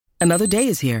Another day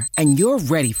is here, and you're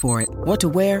ready for it. What to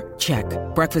wear? Check.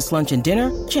 Breakfast, lunch, and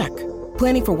dinner? Check.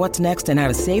 Planning for what's next and how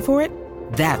to save for it?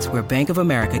 That's where Bank of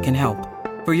America can help.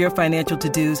 For your financial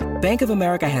to-dos, Bank of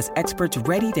America has experts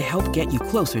ready to help get you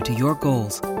closer to your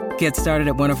goals. Get started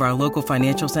at one of our local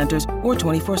financial centers or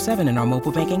 24/7 in our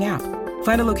mobile banking app.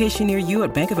 Find a location near you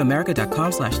at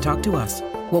bankofamerica.com/talktous.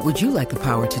 What would you like the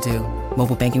power to do?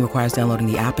 Mobile banking requires downloading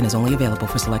the app and is only available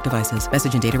for select devices.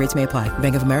 Message and data rates may apply.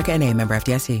 Bank of America NA, member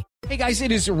FDIC. Hey guys,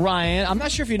 it is Ryan. I'm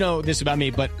not sure if you know this about me,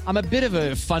 but I'm a bit of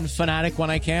a fun fanatic when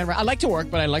I can. I like to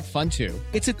work, but I like fun too.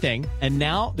 It's a thing. And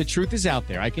now the truth is out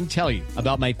there. I can tell you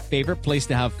about my favorite place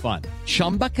to have fun.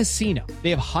 Chumba Casino. They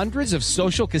have hundreds of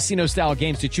social casino style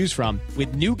games to choose from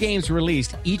with new games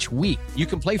released each week. You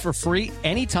can play for free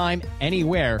anytime,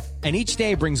 anywhere. And each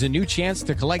day brings a new chance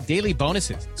to collect daily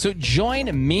bonuses. So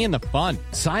join me in the fun.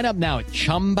 Sign up now at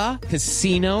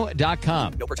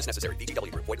ChumbaCasino.com. No purchase necessary.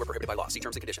 VGW Group. Void where prohibited by law. See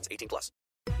terms and conditions. 18+.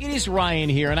 It is Ryan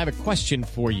here, and I have a question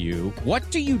for you.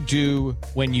 What do you do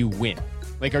when you win?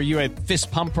 Like, are you a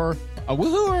fist pumper, a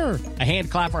woohooer, a hand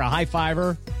clapper, a high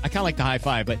fiver? I kind of like the high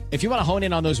five, but if you want to hone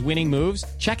in on those winning moves,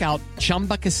 check out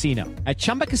Chumba Casino. At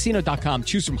ChumbaCasino.com,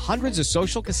 choose from hundreds of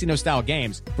social casino style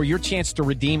games for your chance to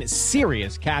redeem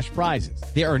serious cash prizes.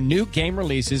 There are new game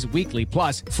releases weekly,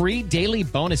 plus free daily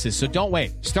bonuses. So don't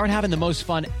wait. Start having the most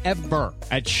fun ever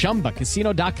at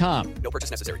ChumbaCasino.com. No purchase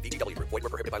necessary. VGW Group. Void where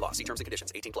prohibited by law. See terms and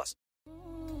conditions. 18+.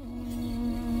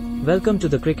 Welcome to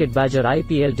the Cricket Badger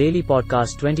IPL Daily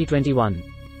Podcast 2021.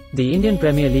 The Indian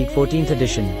Premier League 14th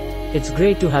edition. It's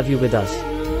great to have you with us.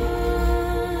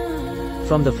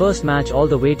 From the first match all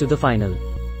the way to the final.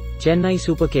 Chennai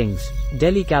Super Kings,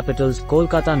 Delhi Capitals,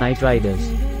 Kolkata Knight Riders,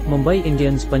 Mumbai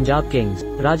Indians, Punjab Kings,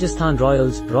 Rajasthan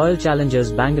Royals, Royal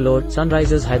Challengers Bangalore,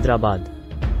 Sunrisers Hyderabad.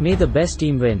 May the best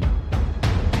team win.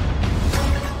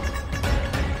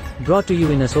 Brought to you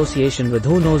in association with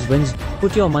Who Knows Wins.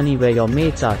 Put your money where your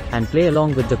mates are and play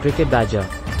along with the Cricket Badger.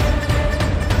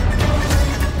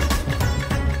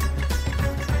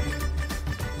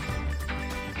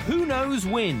 Who Knows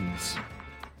Wins.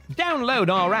 Download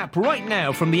our app right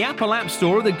now from the Apple App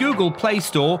Store or the Google Play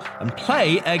Store and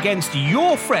play against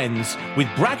your friends with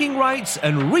bragging rights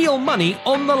and real money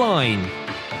on the line.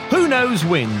 Who Knows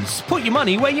Wins. Put your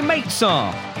money where your mates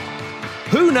are.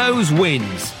 Who Knows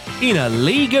Wins. In a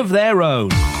league of their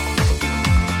own.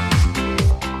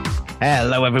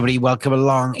 Hello, everybody. Welcome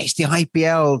along. It's the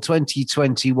IPL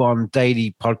 2021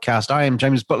 Daily Podcast. I am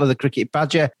James Butler, the Cricket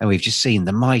Badger, and we've just seen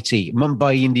the mighty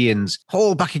Mumbai Indians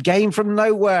haul back again from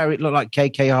nowhere. It looked like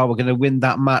KKR were going to win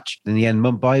that match. In the end,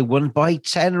 Mumbai won by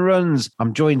 10 runs.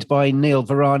 I'm joined by Neil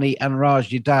Varani and Raj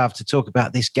Yadav to talk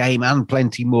about this game and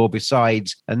plenty more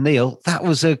besides. And Neil, that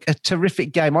was a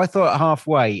terrific game. I thought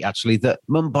halfway, actually, that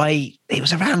Mumbai, it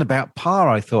was around about par,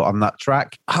 I thought, on that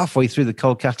track. Halfway through the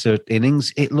Kolkata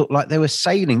innings, it looked like they were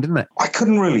sailing, didn't it? I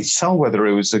couldn't really tell whether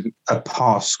it was a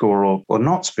par score or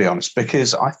not, to be honest,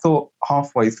 because I thought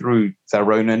halfway through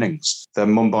their own innings that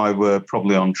Mumbai were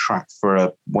probably on track for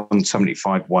a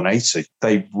 175, 180.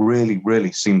 They really,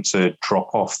 really seemed to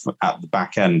drop off at the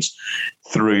back end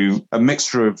through a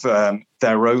mixture of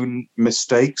their own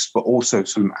mistakes, but also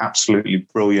some absolutely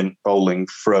brilliant bowling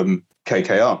from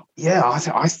KKR. Yeah,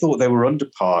 I thought they were under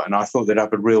par and I thought they'd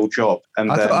have a real job.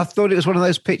 And I thought it was one of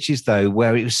those pitches, though,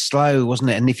 where it was slow, wasn't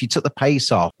it? And if you took the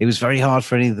pace off, it was very hard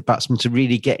for any of the batsmen to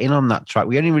really get in on that track.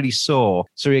 We only really saw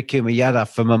Surya Kumar Yadav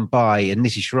for Mumbai and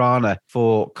Nitish Rana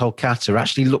for Kolkata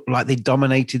actually looked like they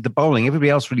dominated the bowling.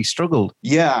 Everybody else really struggled.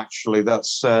 Yeah, actually,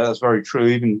 that's very true.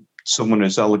 Even someone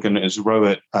as elegant as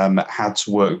Rohit had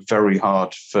to work very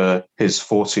hard for his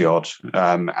 40-odd,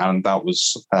 and that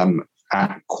was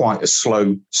at quite a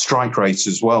slow strike rate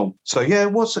as well. So yeah,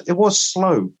 it was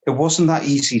slow. It wasn't that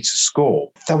easy to score.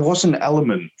 There was an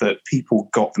element that people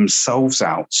got themselves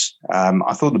out.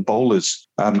 I thought the bowlers,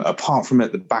 apart from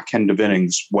at the back end of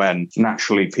innings when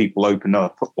naturally people open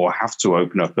up or have to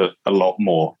open up a lot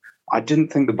more, I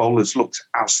didn't think the bowlers looked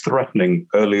as threatening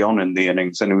early on in the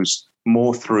innings, and it was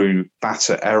more through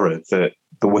batter error that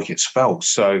the wickets fell.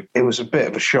 So it was a bit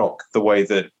of a shock the way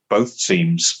that both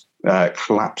teams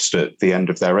collapsed at the end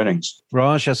of their innings.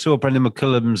 Raj, I saw Brendan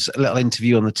McCullum's little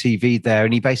interview on the TV there,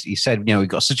 and he basically said, we've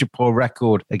got such a poor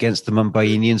record against the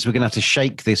Mumbai Indians, we're going to have to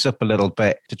shake this up a little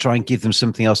bit to try and give them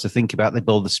something else to think about. They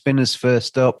bowled the spinners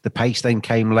first up, the pace then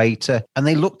came later, and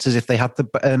they looked as if they had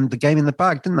the game in the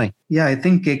bag, didn't they? Yeah, I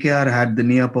think KKR had the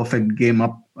near perfect game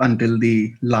up until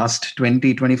the last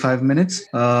 20-25 minutes.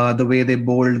 The way they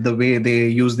bowled, the way they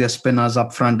used their spinners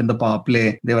up front in the power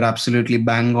play, they were absolutely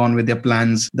bang on with their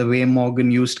plans. The way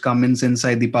Morgan used Cummins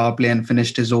inside the power play and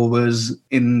finished his overs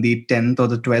in the 10th or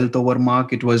the 12th over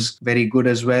mark, it was very good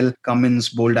as well. Cummins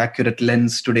bowled accurate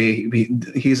lengths today.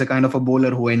 He's a kind of a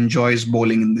bowler who enjoys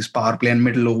bowling in this power play and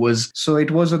middle overs. So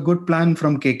it was a good plan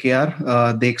from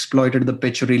KKR. They exploited the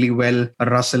pitch really well.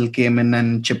 Russell came in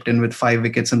and chipped in with 5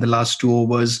 wickets in the last 2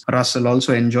 overs. Russell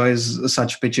also enjoys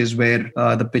such pitches where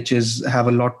the pitches have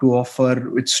a lot to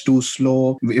offer. It's too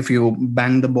slow. If you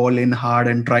bang the ball in hard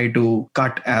and try to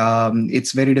cut,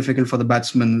 it's very difficult for the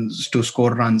batsmen to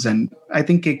score runs. And I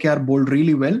think KKR bowled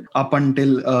really well up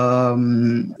until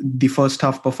the first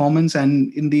half performance.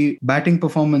 And in the batting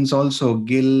performance also,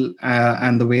 Gill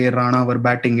and the way Rana were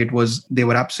batting, they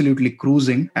were absolutely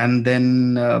cruising. And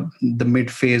then the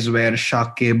mid phase where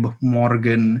Shakib,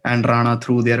 Morgan and Rana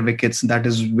threw their wickets, that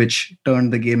is which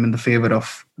turned the game in the favor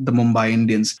of the Mumbai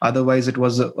Indians. Otherwise, it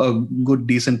was a good,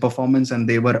 decent performance and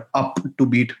they were up to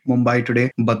beat Mumbai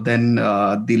today. But then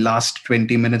the last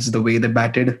 20 minutes, the way they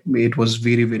batted, it was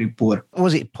very, very poor.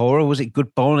 Was it poor or was it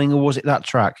good bowling or was it that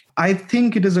track? I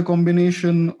think it is a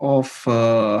combination of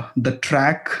the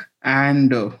track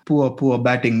and poor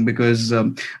batting, because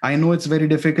I know it's very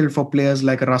difficult for players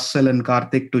like Russell and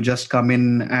Karthik to just come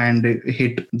in and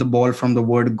hit the ball from the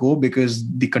word go, because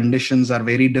the conditions are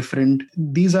very different.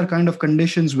 These are kind of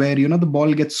conditions where, the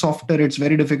ball gets softer. It's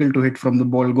very difficult to hit from the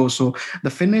ball go. So the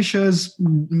finishers,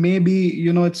 maybe,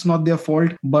 it's not their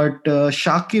fault, but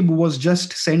Shakib was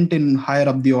just sent in higher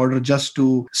up the order just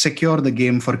to secure the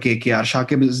game for KKR.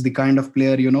 Shakib is the kind of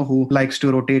player, who likes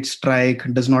to rotate strike,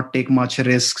 does not take much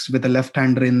risks with a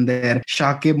left-hander in there.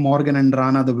 Shakib, Morgan and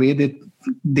Rana, the way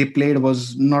they played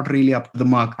was not really up to the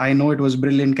mark. I know it was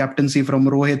brilliant captaincy from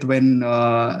Rohit when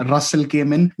Russell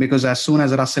came in, because as soon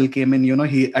as Russell came in,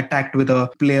 he attacked with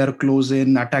a player close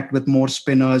in, attacked with more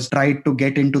spinners, tried to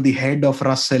get into the head of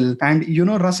Russell. And,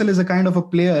 Russell is a kind of a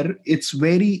player, it's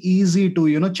very easy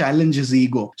to, challenge his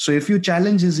ego. So if you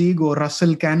challenge his ego,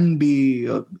 Russell can be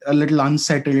a little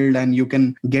unsettled and you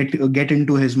can get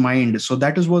into his mind. So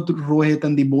that is what Rohit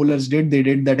and the bowlers did. They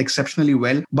did that exceptionally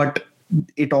well. But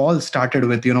it all started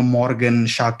with, Morgan,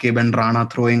 Shakib and Rana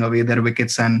throwing away their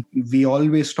wickets. And we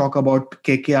always talk about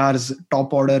KKR's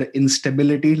top order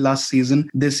instability last season.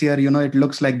 This year, it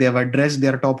looks like they have addressed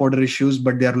their top order issues,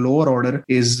 but their lower order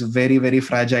is very, very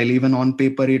fragile. Even on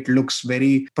paper, it looks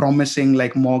very promising,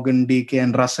 like Morgan, DK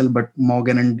and Russell, but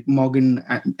Morgan,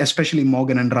 especially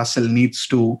Morgan and Russell needs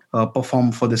to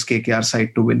perform for this KKR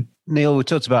side to win. Neil, we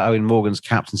talked about Eoin Morgan's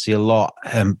captaincy a lot,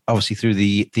 obviously through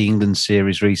the England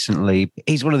series recently.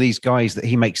 He's one of these guys that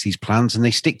he makes these plans and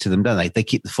they stick to them, don't they? They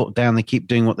keep the foot down, they keep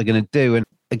doing what they're going to do. And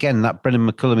again, that Brendan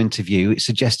McCullum interview, it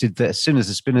suggested that as soon as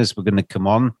the spinners were going to come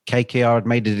on, KKR had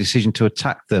made a decision to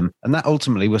attack them. And that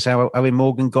ultimately was how Eoin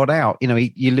Morgan got out.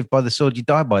 You live by the sword, you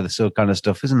die by the sword kind of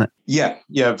stuff, isn't it?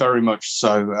 Yeah, very much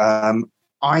so.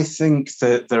 I think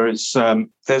that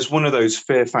there's one of those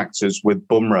fear factors with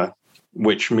Bumrah,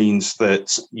 which means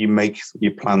that you make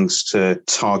your plans to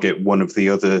target one of the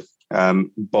other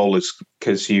bowlers,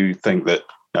 because you think that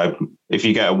if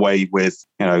you get away with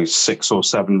 6 or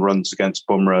 7 runs against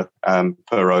Bumrah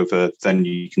per over, then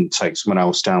you can take someone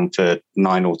else down to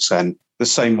 9 or 10. The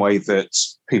same way that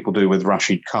people do with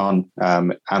Rashid Khan,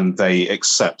 and they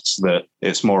accept that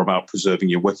it's more about preserving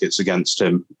your wickets against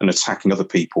him and attacking other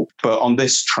people. But on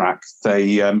this track,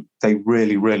 they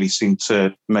really, really seem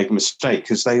to make a mistake,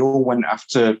 because they all went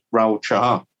after Rahul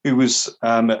Chahar, who was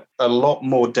a lot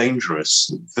more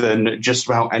dangerous than just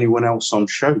about anyone else on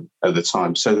show at the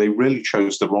time. So they really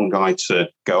chose the wrong guy to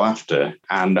go after.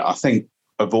 And I think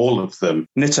of all of them,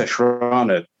 Nitesh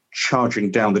Rana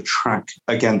charging down the track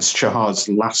against Chahar's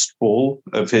last ball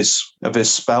of his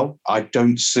spell, I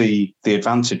don't see the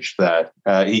advantage there.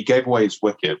 He gave away his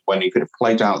wicket when he could have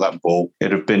played out that ball.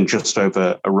 It'd have been just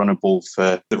over a runnable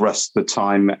for the rest of the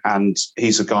time, and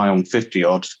he's a guy on 50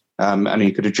 odd. And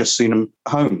he could have just seen him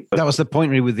home. That was the point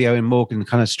really with the Eoin Morgan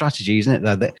kind of strategy, isn't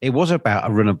it? That it was about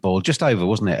a runner ball, just over,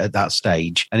 wasn't it, at that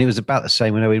stage? And it was about the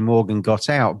same when Eoin Morgan got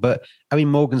out. But Eoin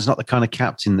Morgan's not the kind of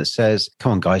captain that says,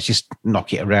 come on, guys, just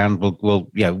knock it around. We'll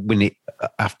win it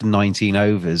after 19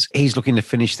 overs. He's looking to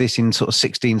finish this in sort of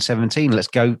 16, 17. Let's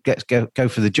go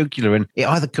for the jugular. And it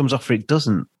either comes off or it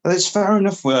doesn't. Well, it's fair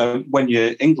enough when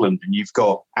you're England and you've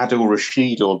got Adil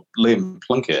Rashid or Liam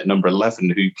Plunkett at number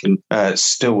 11 who can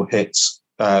still hit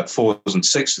 4s and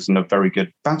 6s and a very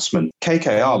good batsman.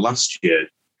 KKR last year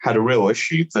had a real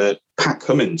issue that Pat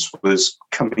Cummins was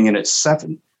coming in at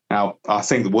 7 Now, I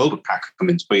think the world of Pat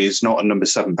Cummins, but he's not a number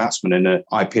 7 batsman in an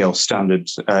IPL standard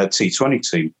T20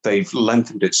 team. They've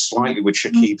lengthened it slightly with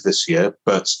Shakib this year,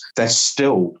 but they're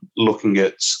still looking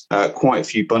at quite a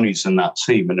few bunnies in that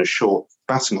team in a short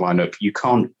batting lineup. You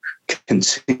can't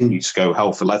continue to go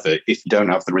hell for leather if you don't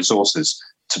have the resources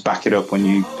to back it up when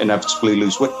you inevitably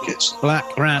lose wickets.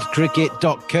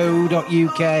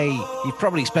 BlackRatCricket.co.uk. You've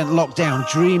probably spent lockdown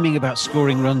dreaming about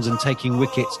scoring runs and taking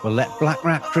wickets. Well, let Black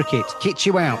Rat Cricket kit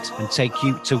you out and take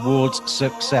you towards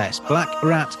success.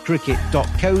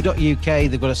 BlackRatCricket.co.uk.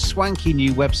 They've got a swanky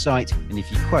new website, and if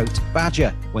you quote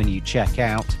Badger when you check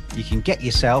out, you can get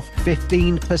yourself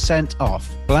 15%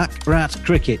 off.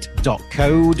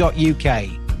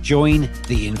 BlackRatCricket.co.uk. Join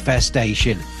the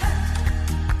infestation.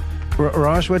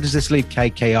 Raj, where does this leave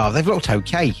KKR? They've looked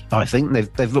okay, I think.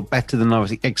 They've looked better than I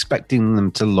was expecting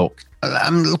them to look.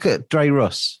 Look at Dre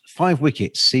Russ. 5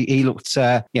 wickets. He looked,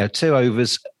 2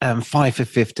 overs, 5 for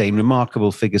 15.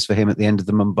 Remarkable figures for him at the end of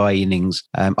the Mumbai innings.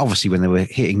 Obviously, when they were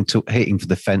hitting for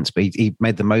the fence, but he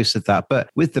made the most of that. But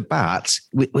with the bat,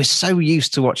 we're so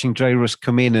used to watching Dre Russ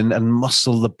come in and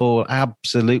muscle the ball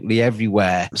absolutely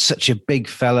everywhere. Such a big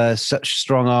fella, such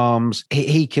strong arms.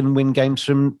 He can win games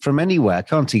from anywhere,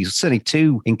 can't he? Certainly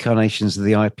 2 incarnations of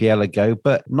the IPL ago,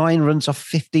 but 9 runs off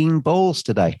 15 balls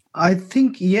today. I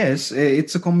think, yes,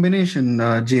 it's a combination,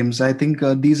 James. I think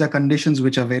these are conditions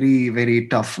which are very, very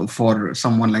tough for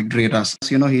someone like Dre Russ.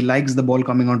 He likes the ball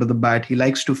coming onto the bat. He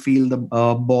likes to feel the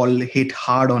ball hit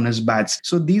hard on his bats.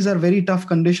 So these are very tough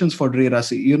conditions for Dre Russ.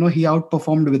 He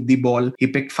outperformed with the ball. He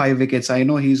picked 5 wickets. I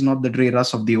know he's not the Dre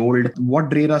Russ of the old. What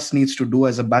Dre Russ needs to do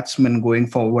as a batsman going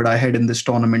forward ahead in this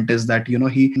tournament is that,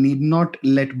 he need not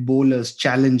let bowlers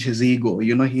challenge his ego.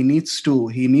 He needs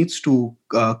to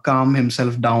calm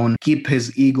himself down, keep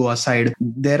his ego aside.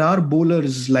 There are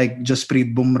bowlers like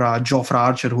Jasprit Bumrah, Jofra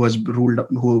Archer,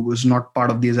 who is not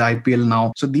part of this IPL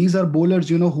now. So these are bowlers,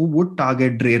 who would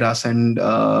target Dre Russ and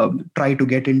try to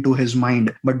get into his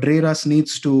mind. But Dre Russ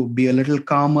needs to be a little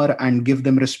calmer and give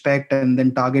them respect, and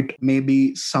then target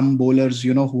maybe some bowlers,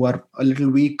 who are a little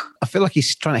weak. I feel like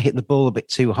he's trying to hit the ball a bit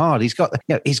too hard. He's got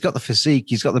the physique,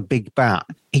 he's got the big bat.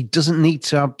 He doesn't need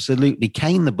to absolutely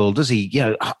cane the ball, does he?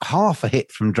 Half a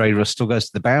hit from Dre Russ still goes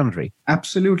to the boundary.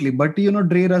 Absolutely. But,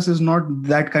 Dre Russ is not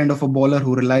that kind of a bowler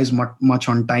who relies much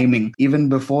on timing. Even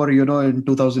before, in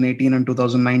 2018 and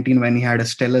 2019, when he had a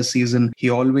stellar season, he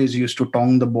always used to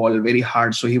tong the ball very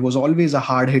hard. So he was always a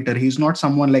hard hitter. He's not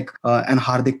someone like an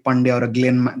Hardik Pandya or a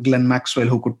Glenn Maxwell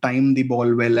who could time the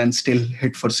ball well and still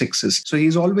hit for sixes. So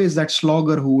he's always that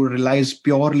slogger who relies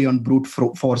purely on brute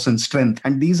force and strength.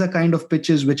 And these are kind of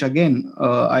pitches which, again,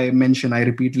 I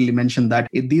repeatedly mentioned that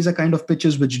these are kind of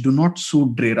pitches which do not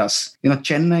suit Dre Russ.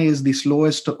 Chennai is the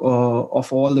slowest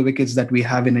of all the wickets that we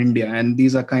have in India, and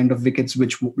these are kind of wickets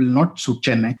which will not suit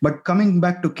Chennai. But coming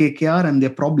back to KKR and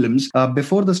their problems,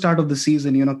 before the start of the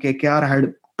season, KKR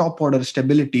had top order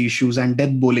stability issues and death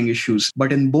bowling issues.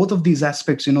 But in both of these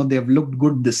aspects, they have looked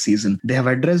good this season. They have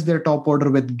addressed their top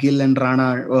order with Gill and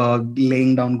Rana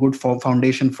laying down good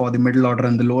foundation for the middle order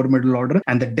and the lower middle order.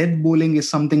 And the death bowling is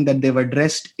something that they've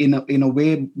addressed in a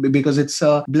way, because it's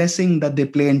a blessing that they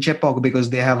play in Chepauk, because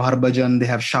they have Harbhajan, they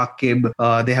have Shakib,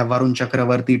 they have Varun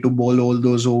Chakravarti to bowl all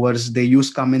those overs. They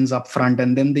use Cummins up front,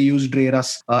 and then they use Dre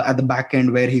Russ at the back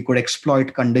end where he could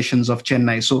exploit conditions of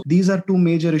Chennai. So these are 2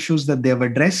 major issues that they have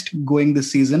addressed going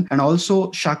this season. And also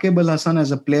Shakib Al Hasan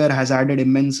as a player has added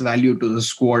immense value to the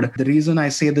squad. The reason I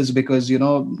say this because,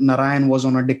 Narayan was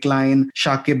on a decline.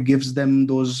 Shakib gives them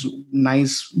those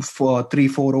nice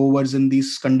 3-4 overs in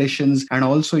these conditions. And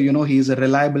also, he is a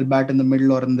reliable bat in the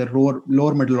middle or in the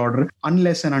lower middle order,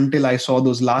 unless and until I saw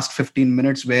those last 15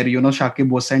 minutes where, Shakib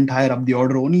was sent higher up the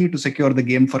order only to secure the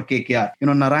game for KKR.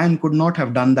 Narayan could not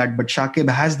have done that, but Shakib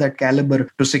has that caliber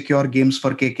to secure games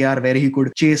for KKR where he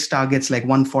could chase targets like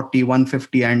 140,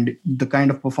 150, and the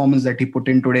kind of performance that he put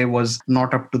in today was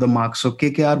not up to the mark. So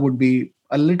KKR would be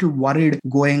a little worried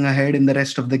going ahead in the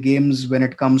rest of the games when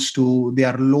it comes to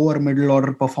their lower middle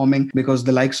order performing, because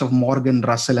the likes of Morgan,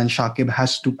 Russell and Shakib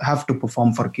have to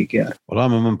perform for KKR. Well,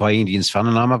 I'm a Mumbai Indians fan,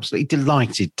 and I'm absolutely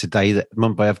delighted today that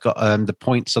Mumbai have got the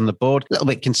points on the board. A little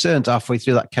bit concerned halfway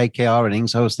through that KKR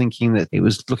innings. I was thinking that it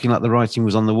was looking like the writing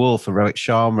was on the wall for Rohit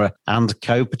Sharma and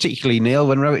co, particularly Neil,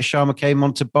 when Rohit Sharma came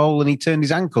on to bowl and he turned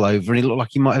his ankle over and he looked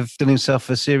like he might have done himself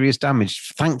a serious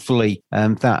damage. Thankfully,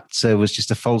 that was just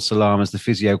a false alarm as the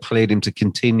physio cleared him to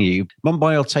continue.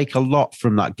 Mumbai will take a lot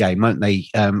from that game, won't they,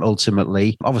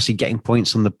 ultimately? Obviously, getting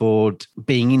points on the board,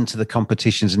 being into the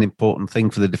competition is an important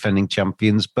thing for the defending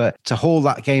champions, but to haul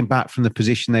that game back from the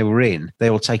position they were in,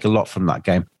 they will take a lot from that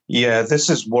game. Yeah, this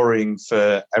is worrying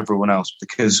for everyone else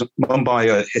because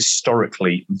Mumbai are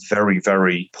historically very,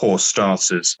 very poor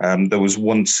starters. There was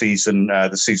one season,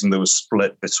 the season that was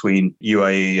split between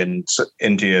UAE and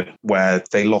India, where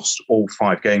they lost all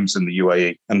 5 games in the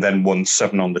UAE and then won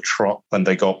 7 on the trot when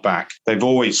they got back. They've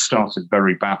always started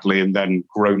very badly and then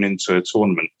grown into a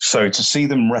tournament. So to see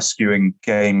them rescuing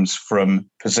games from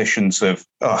positions of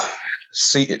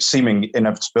seeming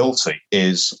inevitability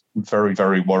is very,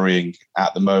 very worrying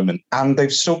at the moment. And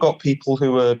they've still got people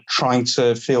who are trying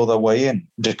to feel their way in.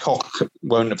 De Kock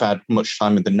won't have had much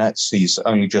time in the nets. He's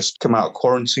only just come out of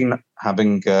quarantine,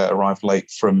 having arrived late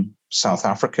from South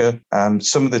Africa.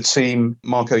 Some of the team,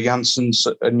 Marco Jansen's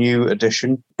a new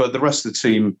addition, but the rest of the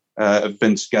team have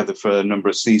been together for a number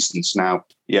of seasons now.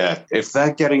 Yeah, if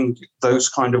they're getting those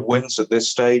kind of wins at this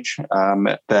stage,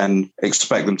 then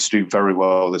expect them to do very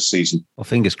well this season. Well,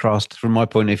 fingers crossed from my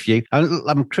point of view.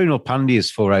 Krunal Pandya's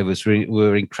 4 overs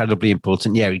were incredibly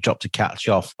important. Yeah, he dropped a catch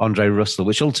off Andre Russell,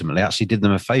 which ultimately actually did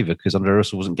them a favour because Andre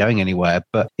Russell wasn't going anywhere.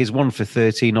 But his 1 for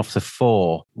 13 off the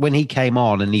 4, when he came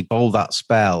on and he bowled that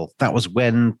spell, that was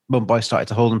when Mumbai started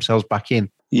to hold themselves back in.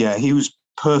 Yeah, he was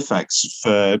perfect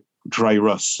for Dre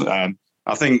Russ.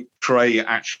 I think Dre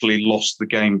actually lost the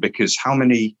game because how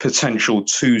many potential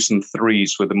 2s and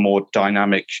 3s with a more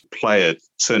dynamic player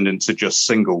turned into just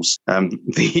singles.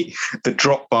 The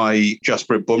drop by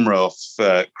Jasprit Bumrah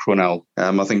off Krunal,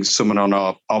 I think someone on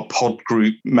our pod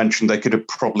group mentioned they could have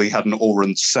probably had an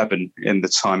all-run 7 in the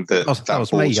time that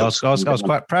was me. I was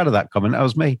quite proud of that comment. That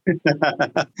was me.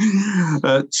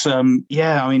 But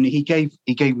yeah, I mean, he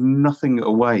gave nothing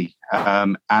away.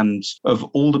 And of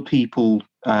all the people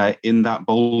in that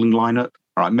bowling lineup,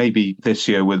 all right, maybe this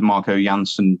year with Marco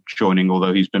Jansen joining,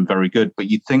 although he's been very good, but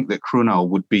you'd think that Krunal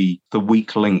would be the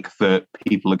weak link that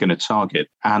people are going to target.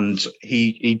 And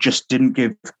he just didn't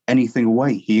give anything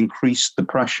away. He increased the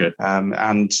pressure.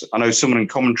 And I know someone in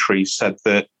commentary said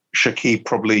that Shakib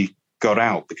probably got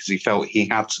out because he felt he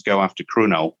had to go after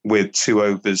Krunal with 2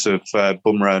 overs of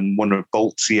Bumrah and 1 of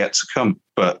Bolt's yet to come.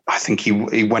 But I think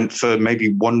he went for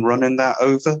maybe 1 run in that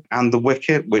over and the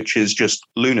wicket, which is just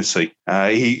lunacy.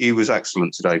 He was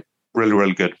excellent today. Really,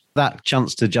 really good. That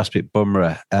chance to Jasprit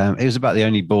Bumrah, it was about the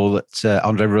only ball that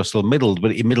Andre Russell middled,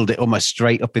 but he middled it almost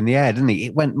straight up in the air, didn't he?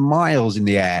 It went miles in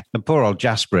the air. And poor old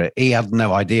Jasprit, he had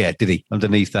no idea, did he?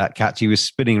 Underneath that catch, he was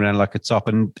spinning around like a top,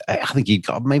 and I think he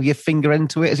got maybe a finger end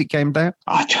to it as it came down.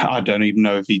 I don't even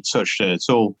know if he touched it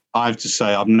at all. I have to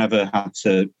say, I've never had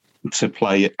to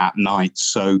play it at night.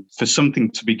 So for something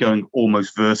to be going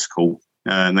almost vertical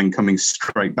and then coming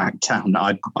straight back down,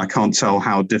 I can't tell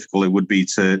how difficult it would be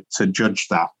to judge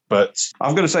that. But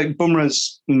I've got to say,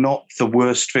 Bumrah's not the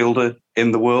worst fielder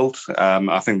in the world.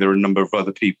 I think there are a number of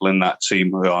other people in that team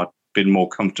who are been more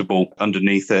comfortable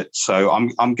underneath it. So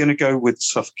I'm going to go with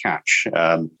tough catch.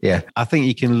 Yeah, I think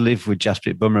you can live with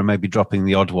Jasprit Bumrah maybe dropping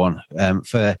the odd one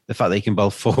for the fact that he can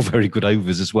bowl 4 very good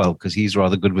overs as well, because he's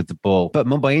rather good with the ball. But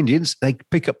Mumbai Indians, they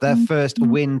pick up their first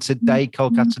win today.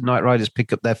 Kolkata Knight Riders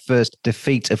pick up their first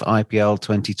defeat of IPL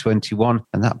 2021.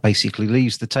 And that basically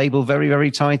leaves the table very,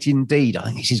 very tight indeed. I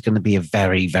think this is going to be a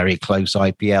very, very close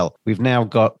IPL. We've now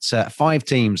got 5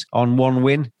 teams on 1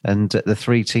 win, and the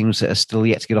 3 teams that are still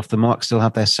yet to get off the mark still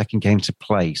have their second game to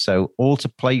play. So all to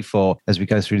play for as we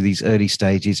go through these early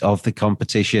stages of the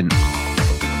competition.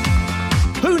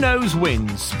 Who Knows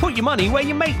Wins. Put your money where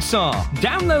your mates are.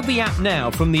 Download the app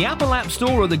now from the Apple App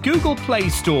Store or the Google Play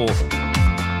Store.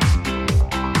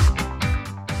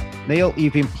 Neil,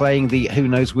 you've been playing the Who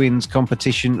Knows Wins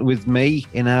competition with me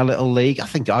in our little league. I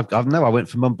think I went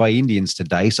for Mumbai Indians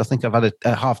today, so I think I've had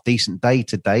a half-decent day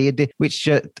today. Which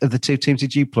of the 2 teams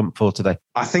did you plump for today?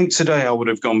 I think today I would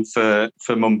have gone for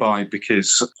Mumbai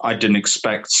because I didn't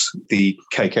expect the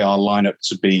KKR lineup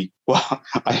to be... Well,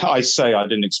 I say I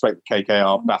didn't expect the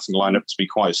KKR batting lineup to be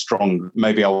quite strong.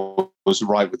 Maybe I was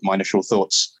right with my initial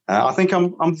thoughts. I think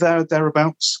I'm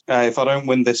thereabouts. If I don't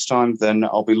win this time, then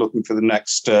I'll be looking for the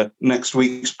next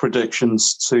week's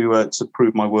predictions to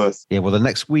prove my worth. Yeah, well, the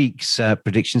next week's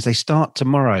predictions, they start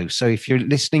tomorrow. So if you're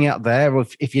listening out there, or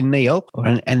if you're Neil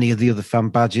or any of the other fan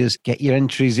badgers, get your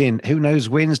entries in. Who Knows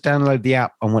Wins? Download the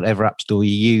app on whatever app store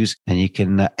you use, and you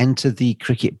can enter the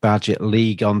Cricket Badger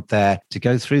League on there to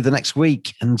go through the next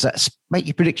week and make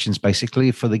your predictions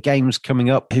basically for the games coming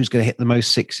up, who's going to hit the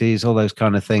most sixes, all those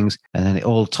kind of things. And then it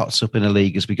all tots up in a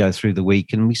league as we go through the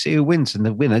week and we see who wins, and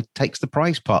the winner takes the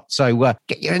prize pot. So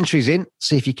get your entries in,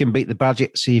 see if you can beat the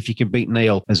budget, see if you can beat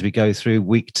Neil as we go through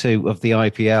week 2 of the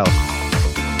IPL.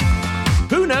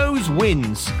 Who Knows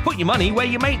wins. Put your money where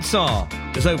your mates are.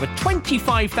 There's over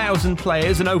 25,000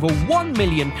 players and over £1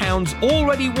 million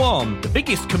already won. The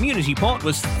biggest community pot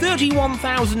was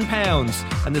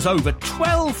 £31,000 and there's over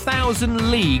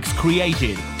 12,000 leagues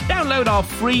created. Download our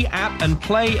free app and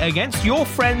play against your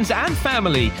friends and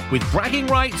family with bragging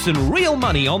rights and real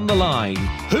money on the line.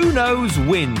 Who knows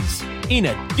wins in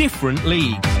a different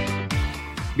league.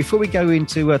 Before we go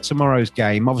into tomorrow's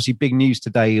game, obviously big news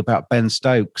today about Ben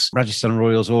Stokes. Rajasthan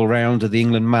Royals all-rounder, the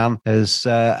England man, has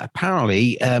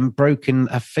apparently broken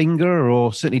a finger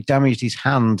or certainly damaged his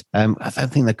hand. I don't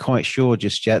think they're quite sure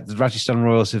just yet. The Rajasthan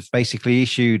Royals have basically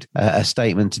issued a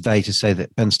statement today to say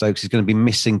that Ben Stokes is going to be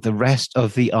missing the rest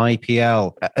of the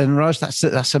IPL. And Raj,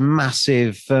 that's a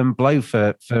massive blow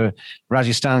for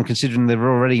Rajasthan, considering they're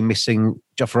already missing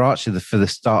Jofra Archer for the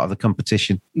start of the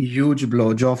competition. Huge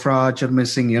blow. Jofra Archer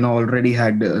missing, already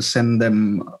had sent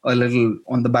them a little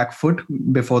on the back foot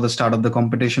before the start of the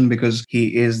competition because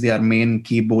he is their main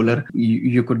key bowler.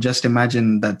 You could just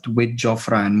imagine that with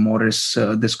Jofra and Morris,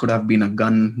 this could have been a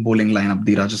gun bowling lineup,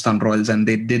 the Rajasthan Royals, and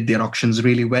they did their auctions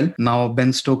really well. Now,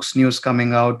 Ben Stokes news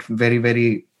coming out, very,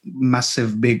 very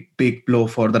massive big blow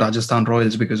for the Rajasthan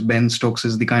Royals because Ben Stokes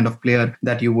is the kind of player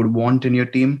that you would want in your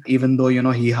team, even though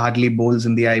he hardly bowls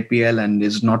in the IPL and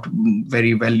is not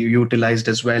very well utilized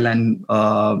as well. And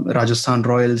Rajasthan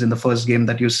Royals in the first game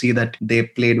that you see that they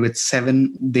played with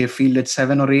they fielded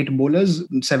 7 or 8 bowlers,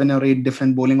 7 or 8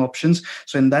 different bowling options.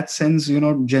 So in that sense,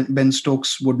 Ben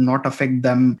Stokes would not affect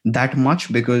them that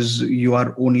much because you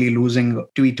are only losing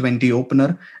T20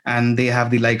 opener and they have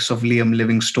the likes of Liam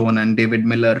Livingstone and David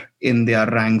Miller in their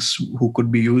ranks who could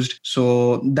be used.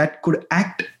 So that could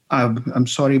act, I'm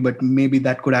sorry, but maybe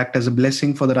that could act as a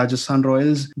blessing for the Rajasthan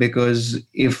Royals because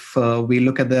if we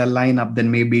look at their lineup, then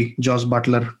maybe Jos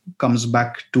Buttler comes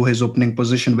back to his opening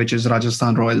position, which is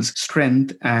Rajasthan Royals'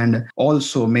 strength. And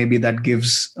also maybe that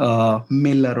gives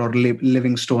Miller or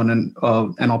Livingstone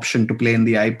an option to play in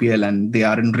the IPL, and they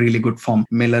are in really good form.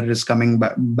 Miller is coming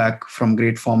back from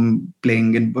great form,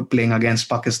 playing against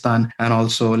Pakistan, and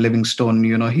also Livingstone,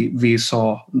 we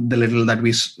saw the little that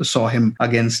we saw him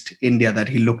against India that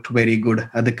he looked very good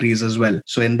at the crease as well.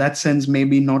 So in that sense,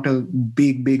 maybe not a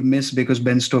big miss because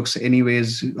Ben Stokes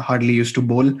anyways hardly used to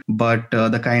bowl, but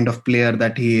the kind of player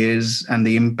that he is and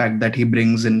the impact that he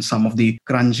brings in some of the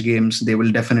crunch games, they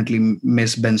will definitely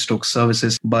miss Ben Stokes'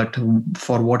 services. But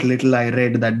for what little I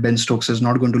read, that Ben Stokes is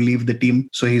not going to leave the team,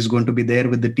 so he's going to be there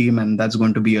with the team, and that's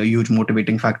going to be a huge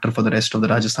motivating factor for the rest of the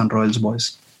Rajasthan Royals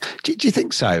boys. Do you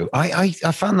think so? I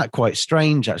found that quite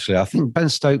strange, actually. I think Ben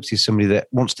Stokes is somebody that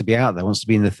wants to be out there, wants to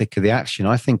be in the thick of the action.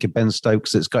 I think of Ben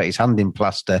Stokes that's got his hand in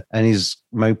plaster and is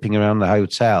moping around the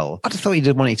hotel. I just thought he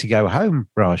did want to go home,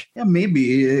 Raj. Yeah,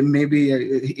 maybe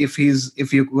if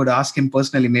you could ask him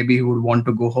personally, maybe he would want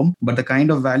to go home. But the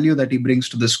kind of value that he brings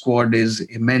to the squad is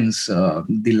immense.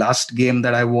 The last game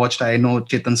that I watched, I know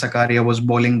Chetan Sakaria was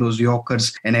bowling those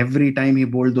Yorkers, and every time he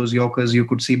bowled those Yorkers, you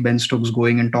could see Ben Stokes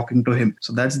going and talking to him.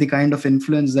 So that's the kind of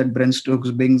influence that Ben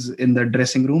Stokes brings in the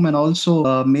dressing room. And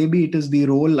also maybe it is the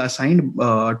role assigned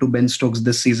to Ben Stokes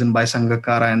this season by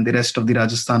Sangakkara and the rest of the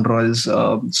Rajasthan Royals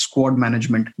squad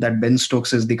management, that Ben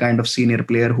Stokes is the kind of senior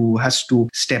player who has to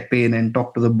step in and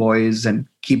talk to the boys and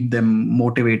keep them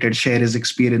motivated, share his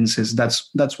experiences.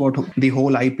 That's what the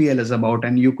whole IPL is about.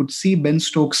 And you could see Ben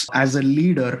Stokes as a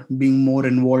leader being more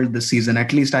involved this season.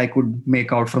 At least I could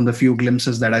make out from the few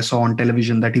glimpses that I saw on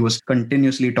television that he was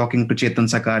continuously talking to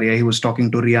Chetan Sakaria. He was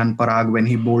talking to Riyan Parag when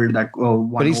he bowled that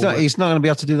one. But he's not going to be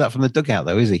able to do that from the dugout,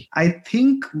 though, is he? I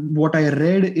think what I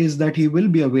read is that he will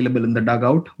be available in the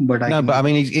dugout. But I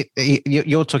mean,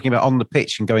 you're talking about on the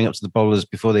pitch and going up to the bowlers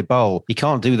before they bowl. He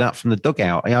can't do that from the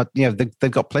dugout.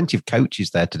 They've got plenty of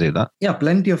coaches there to do that. Yeah,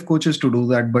 plenty of coaches to do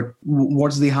that. But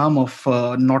what's the harm of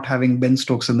not having Ben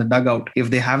Stokes in the dugout? If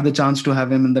they have the chance to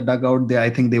have him in the dugout, I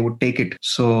think they would take it.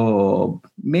 So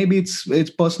maybe it's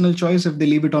personal choice. If they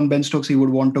leave it on Ben Stokes, he would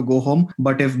want to go home.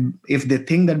 But if they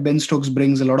think that Ben Stokes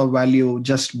brings a lot of value,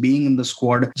 just being in the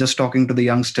squad, just talking to the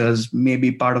youngsters,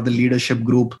 maybe part of the leadership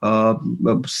group,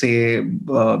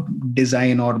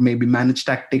 design or maybe manage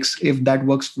tactics, if that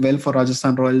works well for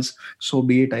Rajasthan Royals, so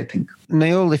be it, I think.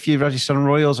 Neil, if you're Rajasthan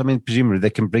Royals, I mean, presumably they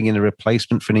can bring in a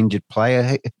replacement for an injured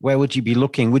player. Where would you be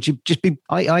looking? Would you just be,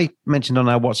 I mentioned on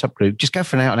our WhatsApp group, just go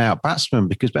for an out-and-out batsman,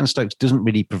 because Ben Stokes doesn't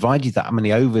really provide you that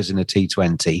many overs in a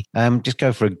T20. Just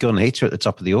go for a gun hitter at the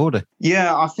top of the order.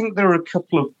 Yeah, I think there are a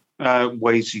couple of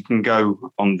ways you can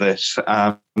go on this.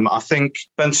 I think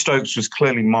Ben Stokes was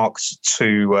clearly marked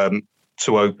to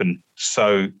to open.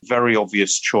 So very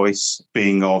obvious choice,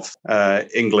 being of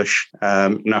English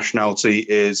nationality,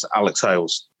 is Alex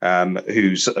Hales,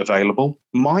 who's available.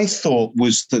 My thought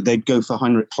was that they'd go for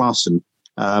Heinrich Klaasen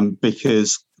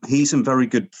because he's in very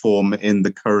good form in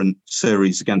the current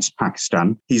series against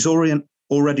Pakistan. He's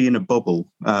already in a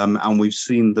bubble, and we've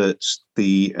seen that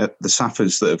the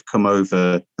Saffers that have come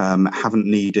over haven't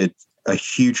needed a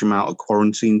huge amount of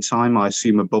quarantine time. I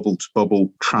assume a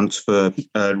bubble-to-bubble transfer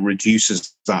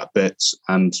reduces that a bit,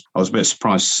 and I was a bit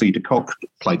surprised to see De Kock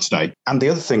play today. And the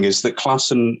other thing is that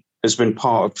Klaasen has been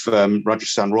part of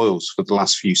Rajasthan Royals for the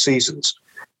last few seasons.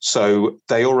 So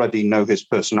they already know his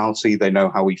personality. They know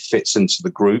how he fits into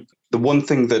the group. The one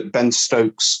thing that Ben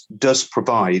Stokes does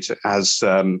provide, as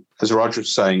Raj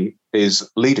was saying, is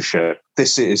leadership.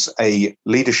 This is a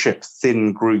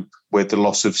leadership-thin group with the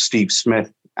loss of Steve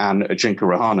Smith and Ajinkya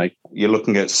Rahane. You're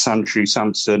looking at Sanju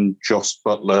Samson, Jos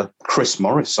Buttler, Chris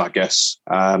Morris, I guess,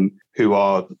 who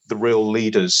are the real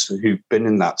leaders who've been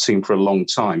in that team for a long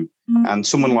time. And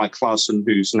someone like Klaasen,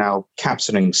 who's now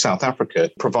captaining South Africa,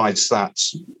 provides that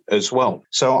as well.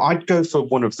 So I'd go for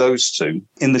one of those two.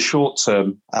 In the short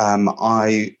term,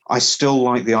 I still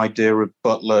like the idea of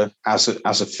Buttler as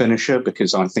a finisher,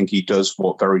 because I think he does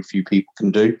what very few people can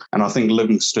do. And I think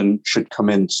Livingston should come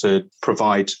in to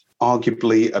provide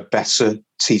arguably a better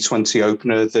T20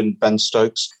 opener than Ben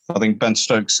Stokes. I think Ben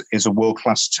Stokes is a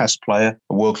world-class test player,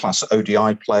 a world-class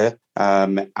ODI player,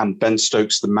 and Ben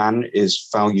Stokes, the man, is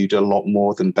valued a lot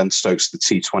more than Ben Stokes, the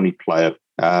T20 player.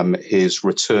 His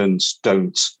returns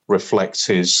don't reflect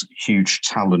his huge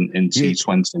talent in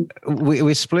T20.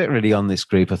 We're split really on this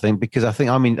group, I think, because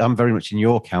I'm very much in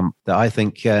your camp that I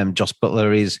think Jos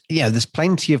Buttler is, there's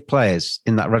plenty of players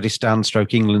in that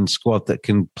Rajasthan/England squad that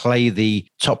can play the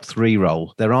top 3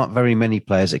 role. There aren't very many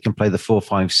players that can play the 4,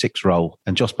 5, 6 role,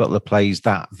 and Jos Buttler plays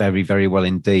that very, very well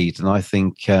indeed. And I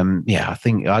think,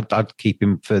 I'd keep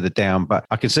him further down, but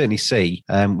I can certainly see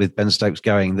with Ben Stokes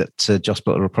going that Jos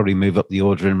Buttler will probably move up the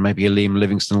order, and maybe a Liam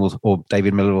Livingston or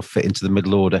David Miller will fit into the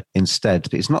middle order instead.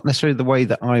 But it's not necessarily the way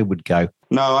that I would go.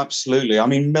 No, absolutely. I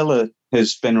mean, Miller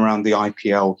has been around the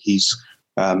IPL. He's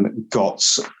got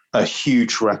a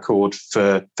huge record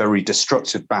for very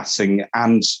destructive batting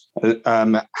and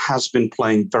has been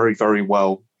playing very, very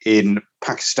well in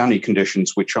Pakistani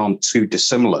conditions, which aren't too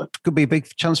dissimilar. Could be a big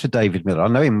chance for David Miller. I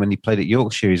know him when he played at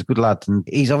Yorkshire. He's a good lad, and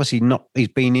he's obviously he's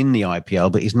been in the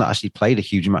IPL, but he's not actually played a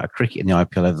huge amount of cricket in the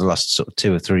IPL over the last sort of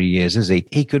 2 or 3 years, is he?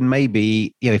 He could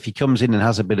maybe, if he comes in and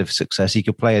has a bit of success, he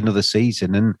could play another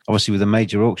season. And obviously with a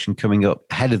major auction coming up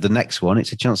ahead of the next one,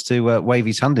 it's a chance to wave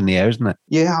his hand in the air, isn't it?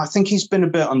 Yeah, I think he's been a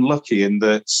bit unlucky in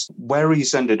that where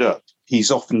he's ended up,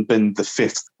 he's often been the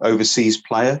 5th overseas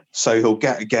player. So he'll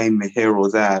get a game here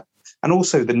or there. And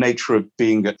also the nature of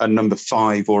being a number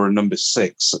 5 or a number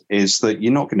 6 is that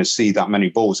you're not going to see that many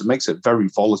balls. It makes it very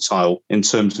volatile in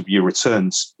terms of your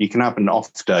returns. You can have an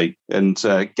off day and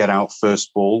get out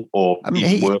first ball, or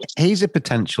he's a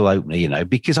potential opener,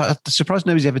 because I'm surprised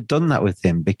nobody's ever done that with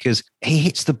him, because he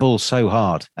hits the ball so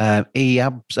hard. He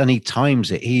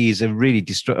times it. He is a really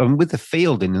and with the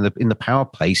fielding in the power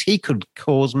plays, he could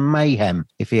cause mayhem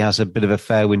if he has a bit of a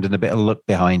fair wind and a bit of luck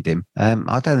behind him. I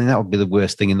don't think that would be the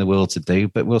worst thing in the world to do,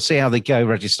 but we'll see how they go,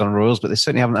 Rajasthan Royals. But they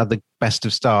certainly haven't had the best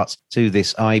of starts to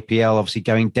this IPL, obviously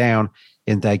going down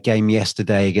in their game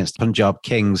yesterday against Punjab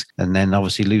Kings, and then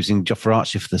obviously losing Jofra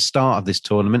Archer for the start of this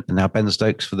tournament, and now Ben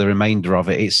Stokes for the remainder of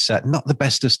it. It's not the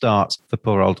best of starts for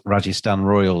poor old Rajasthan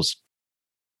Royals.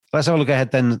 Let's have a look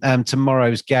ahead then.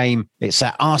 Tomorrow's game, it's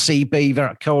RCB,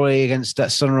 Virat Kohli against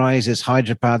Sunrisers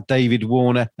Hyderabad, David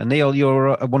Warner. And Neil,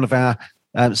 you're one of our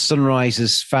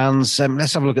Sunrisers fans.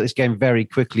 Let's have a look at this game very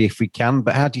quickly if we can.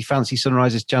 But how do you fancy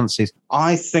Sunrisers' chances?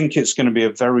 I think it's going to be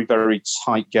a very, very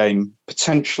tight game.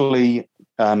 Potentially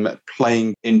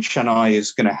playing in Chennai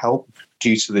is going to help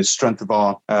due to the strength of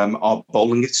our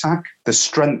bowling attack. The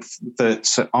strength that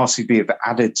RCB have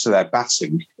added to their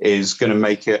batting is going to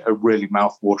make it a really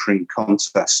mouth-watering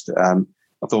contest.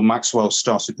 I thought Maxwell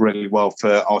started really well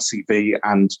for RCB,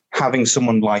 and having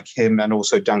someone like him and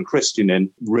also Dan Christian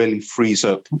in really frees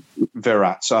up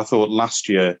Virat. So I thought last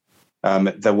year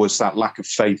there was that lack of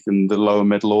faith in the lower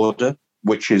middle order,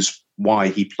 which is why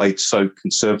he played so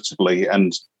conservatively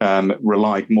and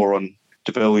relied more on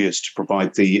de Villiers to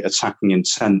provide the attacking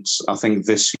intent. I think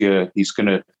this year he's going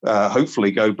to hopefully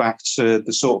go back to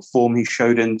the sort of form he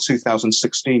showed in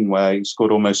 2016, where he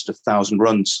scored almost 1,000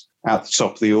 runs at the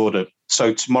top of the order.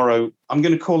 So tomorrow, I'm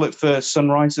going to call it for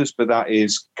Sunrisers, but that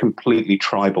is completely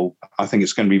tribal. I think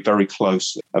it's going to be very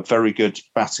close. A very good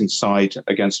batting side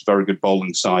against a very good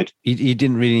bowling side. You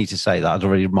didn't really need to say that. I'd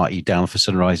already marked you down for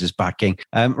Sunrisers backing.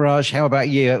 Raj, how about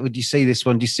you? Would you see this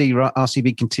one? Do you see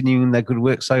RCB continuing their good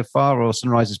work so far, or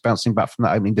Sunrisers bouncing back from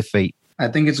that opening defeat? I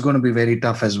think it's going to be very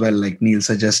tough as well, like Neil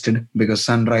suggested, because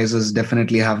Sunrisers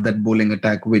definitely have that bowling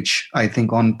attack, which I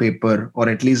think on paper, or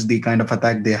at least the kind of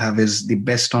attack they have, is the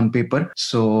best on paper.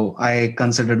 So I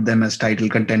considered them as title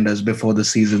contenders before the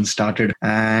season started.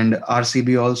 And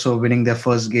RCB also winning their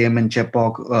first game in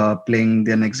Chepauk, playing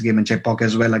their next game in Chepauk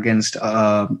as well against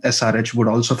SRH would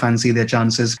also fancy their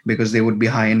chances, because they would be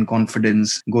high in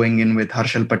confidence going in with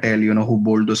Harshal Patel, who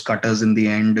bowled those cutters in the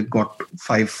end, got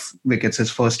 5 wickets,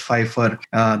 his first 5 for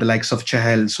the likes of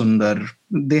Chahal, Sundar.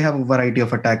 They have a variety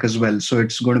of attack as well. So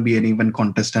it's going to be an even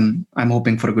contest, and I'm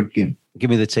hoping for a good game. Give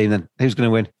me the team then. Who's going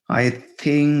to win? I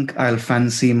think I'll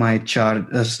fancy my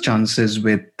chances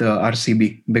with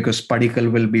RCB, because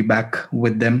Padikkal will be back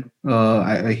with them.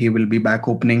 He will be back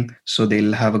opening, so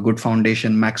they'll have a good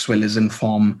foundation. Maxwell is in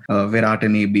form. Virat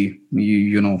and AB,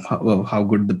 you know how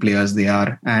good the players they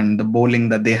are. And the bowling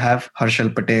that they have,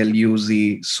 Harshal Patel,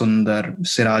 Yuzi, Sundar,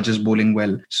 Siraj is bowling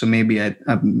well. So maybe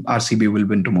RCB will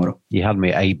win tomorrow. You had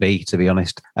me at AB, to be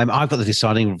honest. I've got the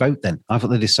deciding vote then. I've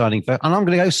got the deciding vote. And I'm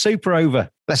going to go super over.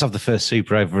 Let's have the first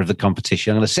super over of the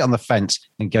competition. I'm going to sit on the fence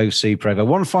and go super over.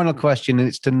 One final question, and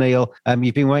it's to Neil.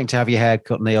 You've been waiting to have your hair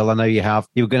cut, Neil. I know you have.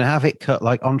 You were going to have it cut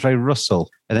like Andre Russell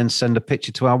and then send a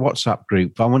picture to our WhatsApp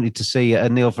group. I wanted to see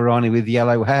Neil Varani with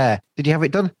yellow hair. Did you have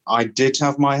it done? I did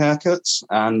have my haircuts,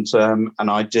 and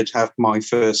I did have my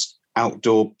first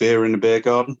outdoor beer in the beer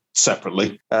garden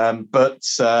separately. But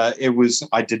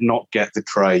I did not get the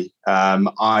tray.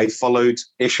 I followed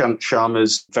Ishant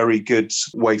Sharma's very good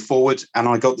way forward, and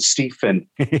I got the Steve Finn.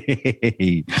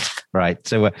 Right.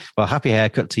 So, happy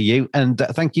haircut to you. And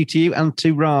thank you to you and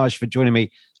to Raj for joining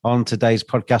me on today's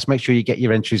podcast. Make sure you get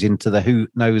your entries into the Who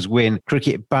Knows Win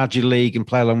Cricket Badger League and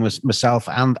play along with myself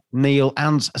and Neil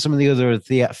and some of the other of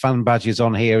the fan badges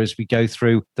on here as we go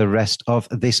through the rest of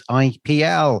this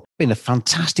IPL. Been a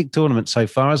fantastic tournament so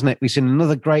far, hasn't it? We've seen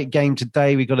another great game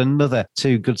today. We've got another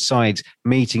 2 good sides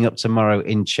meeting up tomorrow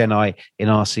in Chennai in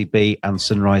RCB and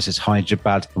Sunrisers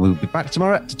Hyderabad. And we'll be back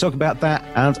tomorrow to talk about that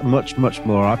and much, much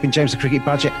more. I've been James the Cricket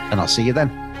Badger, and I'll see you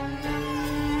then.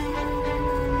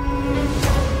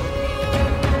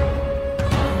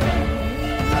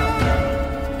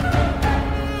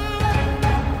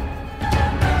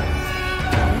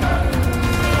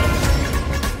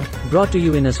 Brought to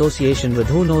you in association with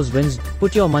Who Knows Wins.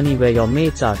 Put your money where your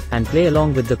mates are and play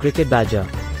along with the Cricket Badger.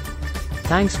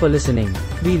 Thanks for listening.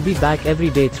 We'll be back every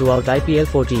day throughout IPL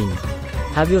 14.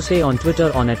 Have your say on Twitter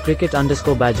on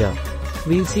 @cricket_badger.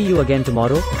 We'll see you again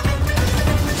tomorrow.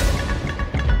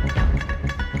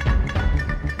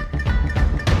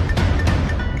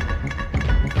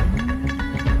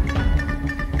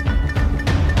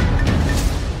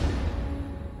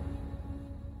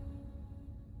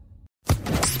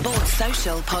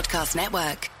 Podcast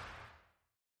Network.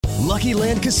 Lucky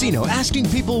Land Casino, asking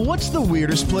people, what's the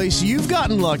weirdest place you've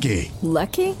gotten lucky?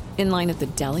 Lucky? In line at the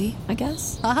deli, I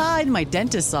guess? Aha, in my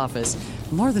dentist's office.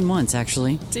 More than once,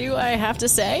 actually. Do I have to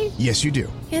say? Yes, you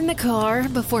do. In the car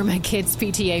before my kids'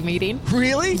 PTA meeting.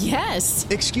 Really? Yes.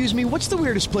 Excuse me, what's the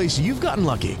weirdest place you've gotten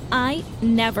lucky? I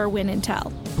never win and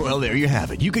tell. Well, there you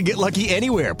have it. You can get lucky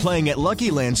anywhere, playing at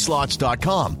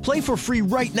LuckyLandSlots.com. Play for free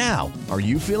right now. Are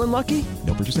you feeling lucky?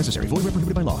 No purchase necessary. Void where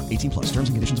prohibited by law. 18+. Terms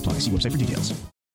and conditions apply. See website for details.